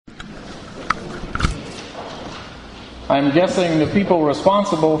I'm guessing the people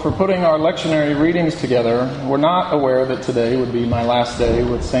responsible for putting our lectionary readings together were not aware that today would be my last day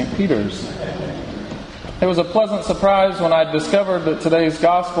with St. Peter's. It was a pleasant surprise when I discovered that today's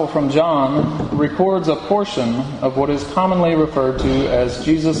Gospel from John records a portion of what is commonly referred to as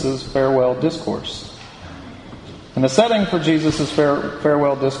Jesus' farewell discourse. And the setting for Jesus'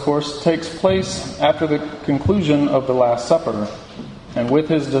 farewell discourse takes place after the conclusion of the Last Supper. And with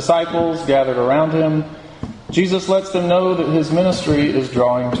his disciples gathered around him, Jesus lets them know that his ministry is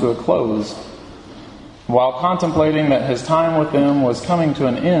drawing to a close. While contemplating that his time with them was coming to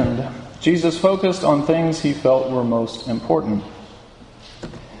an end, Jesus focused on things he felt were most important.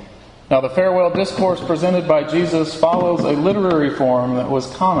 Now, the farewell discourse presented by Jesus follows a literary form that was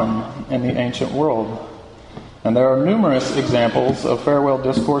common in the ancient world. And there are numerous examples of farewell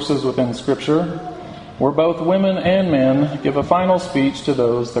discourses within Scripture where both women and men give a final speech to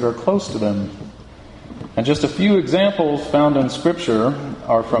those that are close to them. And just a few examples found in Scripture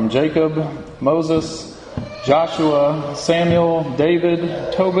are from Jacob, Moses, Joshua, Samuel,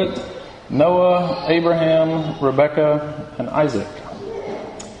 David, Tobit, Noah, Abraham, Rebekah, and Isaac.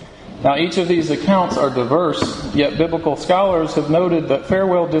 Now, each of these accounts are diverse, yet biblical scholars have noted that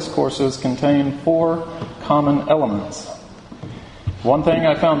farewell discourses contain 4 common elements. One thing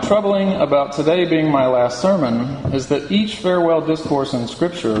I found troubling about today being my last sermon is that each farewell discourse in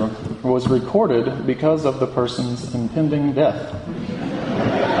Scripture was recorded because of the person's impending death.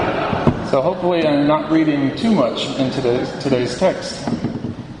 So hopefully I'm not reading too much in today's text.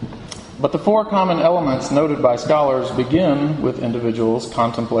 But the 4 common elements noted by scholars begin with individuals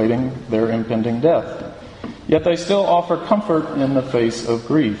contemplating their impending death. Yet they still offer comfort in the face of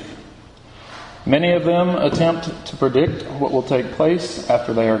grief. Many of them attempt to predict what will take place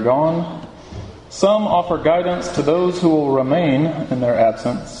after they are gone. Some offer guidance to those who will remain in their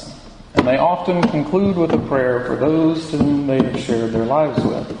absence. And they often conclude with a prayer for those to whom they have shared their lives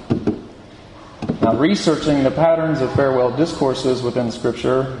with. Now, researching the patterns of farewell discourses within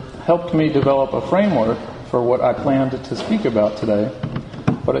Scripture helped me develop a framework for what I planned to speak about today,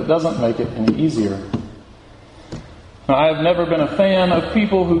 but it doesn't make it any easier. Now, I have never been a fan of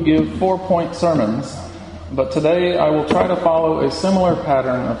people who give 4-point sermons, but today I will try to follow a similar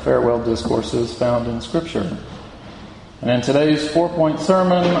pattern of farewell discourses found in Scripture. And in today's 4-point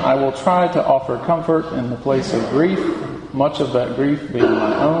sermon, I will try to offer comfort in the place of grief, much of that grief being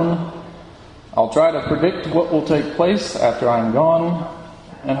my own. I'll try to predict what will take place after I'm gone,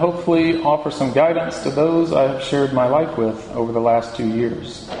 and hopefully offer some guidance to those I have shared my life with over the last 2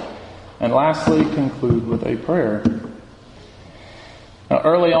 years. And lastly, conclude with a prayer. Now,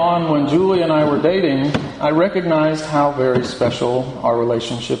 early on, when Julie and I were dating, I recognized how very special our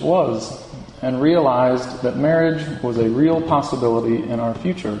relationship was, and realized that marriage was a real possibility in our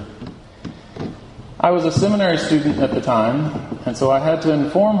future. I was a seminary student at the time, and so I had to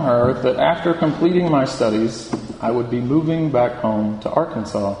inform her that after completing my studies, I would be moving back home to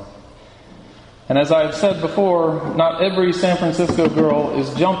Arkansas. And as I have said before, not every San Francisco girl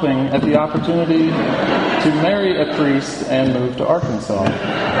is jumping at the opportunity to marry a priest and move to Arkansas.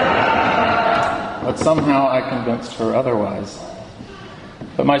 But somehow I convinced her otherwise.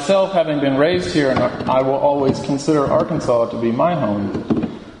 But myself, having been raised here, I will always consider Arkansas to be my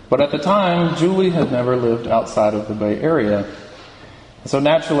home. But at the time, Julie had never lived outside of the Bay Area. So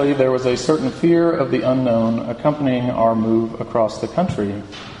naturally, there was a certain fear of the unknown accompanying our move across the country.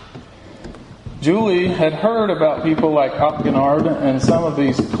 Julie had heard about people like Opgenard and some of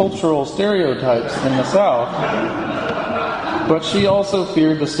these cultural stereotypes in the South, but she also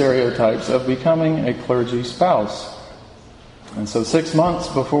feared the stereotypes of becoming a clergy spouse. And so 6 months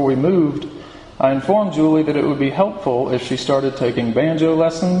before we moved, I informed Julie that it would be helpful if she started taking banjo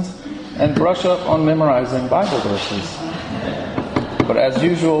lessons and brush up on memorizing Bible verses. But as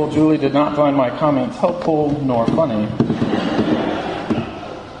usual, Julie did not find my comments helpful nor funny.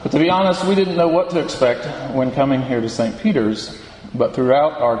 But to be honest, we didn't know what to expect when coming here to St. Peter's. But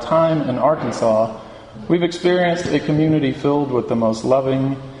throughout our time in Arkansas, we've experienced a community filled with the most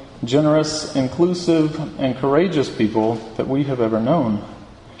loving, generous, inclusive, and courageous people that we have ever known.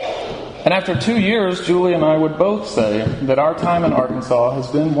 And after 2 years, Julie and I would both say that our time in Arkansas has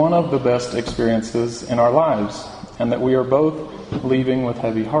been one of the best experiences in our lives, and that we are both leaving with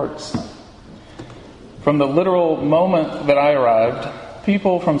heavy hearts. From the literal moment that I arrived,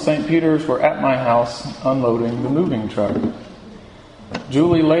 people from St. Peter's were at my house unloading the moving truck.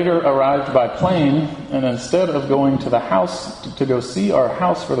 Julie later arrived by plane, and instead of going to the house to go see our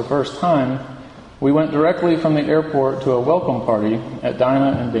house for the first time, we went directly from the airport to a welcome party at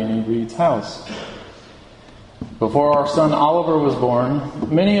Dinah and Danny Reed's house. Before our son Oliver was born,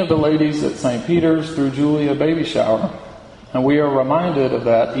 many of the ladies at St. Peter's threw Julie a baby shower, and we are reminded of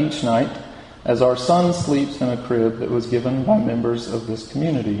that each night as our son sleeps in a crib that was given by members of this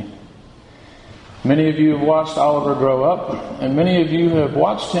community. Many of you have watched Oliver grow up, and many of you have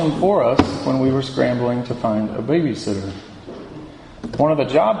watched him for us when we were scrambling to find a babysitter. One of the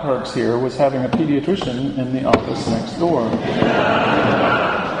job perks here was having a pediatrician in the office next door.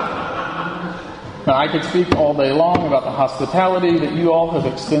 Now, I could speak all day long about the hospitality that you all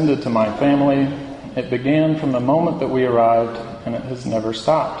have extended to my family. It began from the moment that we arrived, and it has never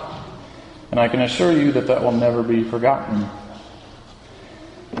stopped. And I can assure you that that will never be forgotten.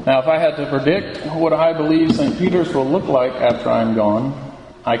 Now, if I had to predict what I believe St. Peter's will look like after I'm gone,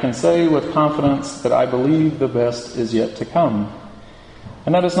 I can say with confidence that I believe the best is yet to come.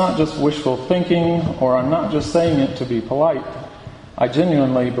 And that is not just wishful thinking, or I'm not just saying it to be polite. I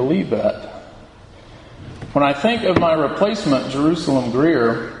genuinely believe that. When I think of my replacement, Jerusalem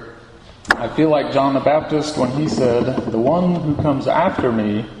Greer, I feel like John the Baptist when he said, "The one who comes after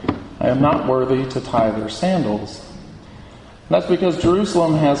me, I am not worthy to tie their sandals." That's because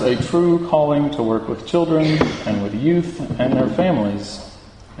Jerusalem has a true calling to work with children and with youth and their families.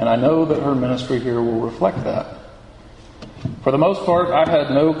 And I know that her ministry here will reflect that. For the most part, I had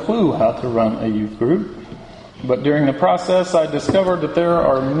no clue how to run a youth group. But during the process, I discovered that there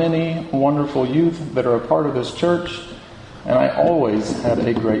are many wonderful youth that are a part of this church, and I always had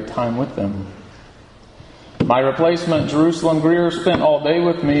a great time with them. My replacement, Jerusalem Greer, spent all day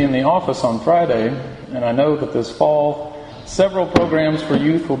with me in the office on Friday, and I know that this fall, several programs for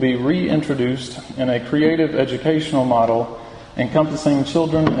youth will be reintroduced in a creative educational model encompassing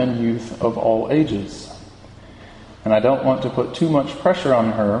children and youth of all ages. And I don't want to put too much pressure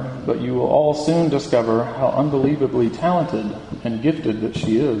on her, but you will all soon discover how unbelievably talented and gifted that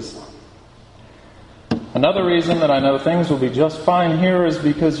she is. Another reason that I know things will be just fine here is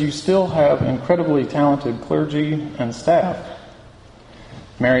because you still have incredibly talented clergy and staff.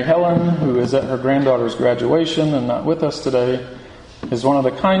 Mary Helen, who is at her granddaughter's graduation and not with us today, is one of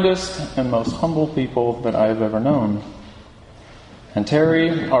the kindest and most humble people that I have ever known. And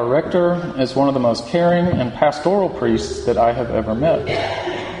Terry, our rector, is one of the most caring and pastoral priests that I have ever met.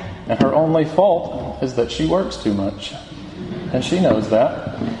 And her only fault is that she works too much. And she knows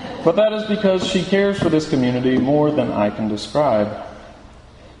that. But that is because she cares for this community more than I can describe.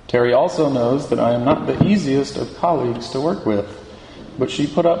 Terry also knows that I am not the easiest of colleagues to work with, but she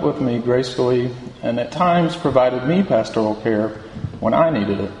put up with me gracefully and at times provided me pastoral care when I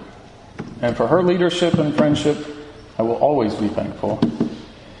needed it. And for her leadership and friendship, I will always be thankful.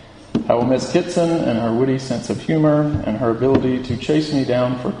 I will miss Kitson and her witty sense of humor and her ability to chase me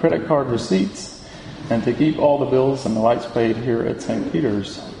down for credit card receipts and to keep all the bills and the lights paid here at St.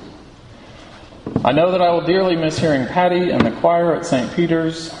 Peter's. I know that I will dearly miss hearing Patty and the choir at St.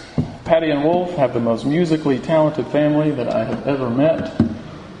 Peter's. Patty and Wolf have the most musically talented family that I have ever met.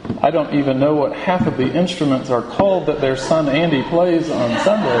 I don't even know what half of the instruments are called that their son Andy plays on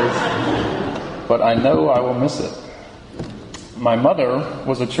Sundays, but I know I will miss it. My mother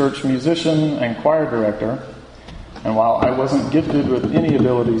was a church musician and choir director, and while I wasn't gifted with any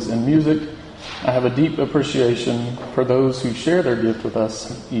abilities in music, I have a deep appreciation for those who share their gift with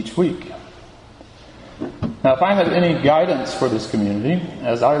us each week. Now, if I had any guidance for this community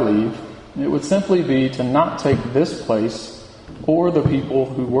as I leave, it would simply be to not take this place or the people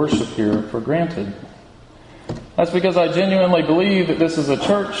who worship here for granted. That's because I genuinely believe that this is a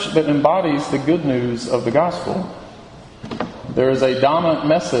church that embodies the good news of the gospel. There is a dominant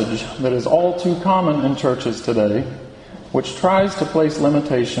message that is all too common in churches today, which tries to place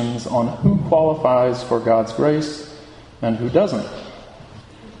limitations on who qualifies for God's grace and who doesn't.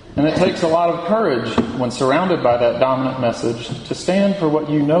 And it takes a lot of courage when surrounded by that dominant message to stand for what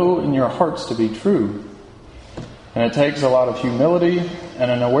you know in your hearts to be true. And it takes a lot of humility and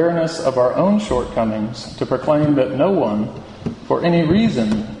an awareness of our own shortcomings to proclaim that no one, for any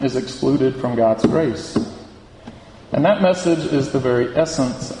reason, is excluded from God's grace. And that message is the very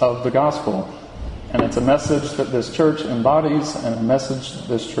essence of the gospel. And it's a message that this church embodies and a message that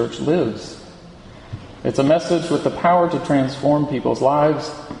this church lives. It's a message with the power to transform people's lives,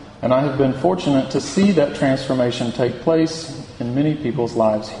 and I have been fortunate to see that transformation take place in many people's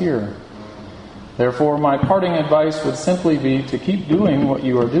lives here. Therefore, my parting advice would simply be to keep doing what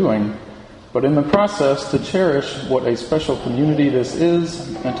you are doing, but in the process to cherish what a special community this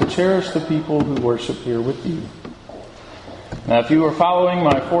is and to cherish the people who worship here with you. Now, if you were following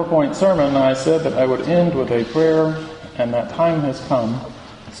my 4-point sermon, I said that I would end with a prayer, and that time has come,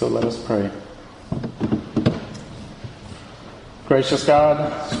 so let us pray. Gracious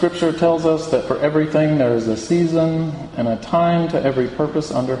God, Scripture tells us that for everything there is a season and a time to every purpose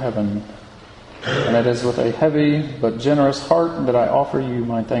under heaven. And it is with a heavy but generous heart that I offer you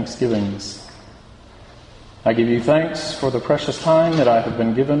my thanksgivings. I give you thanks for the precious time that I have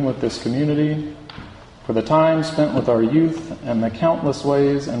been given with this community, for the time spent with our youth, and the countless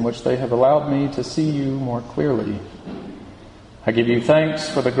ways in which they have allowed me to see you more clearly. I give you thanks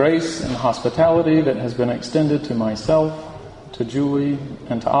for the grace and hospitality that has been extended to myself, to Julie,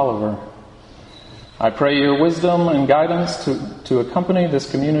 and to Oliver. I pray your wisdom and guidance to accompany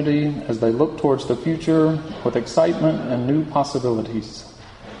this community as they look towards the future with excitement and new possibilities.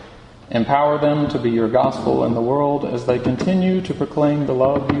 Empower them to be your gospel in the world as they continue to proclaim the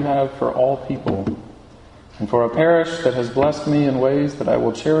love you have for all people. And for a parish that has blessed me in ways that I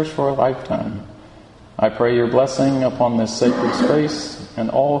will cherish for a lifetime, I pray your blessing upon this sacred space and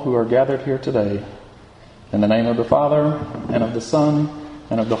all who are gathered here today. In the name of the Father, and of the Son,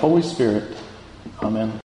 and of the Holy Spirit. Amen.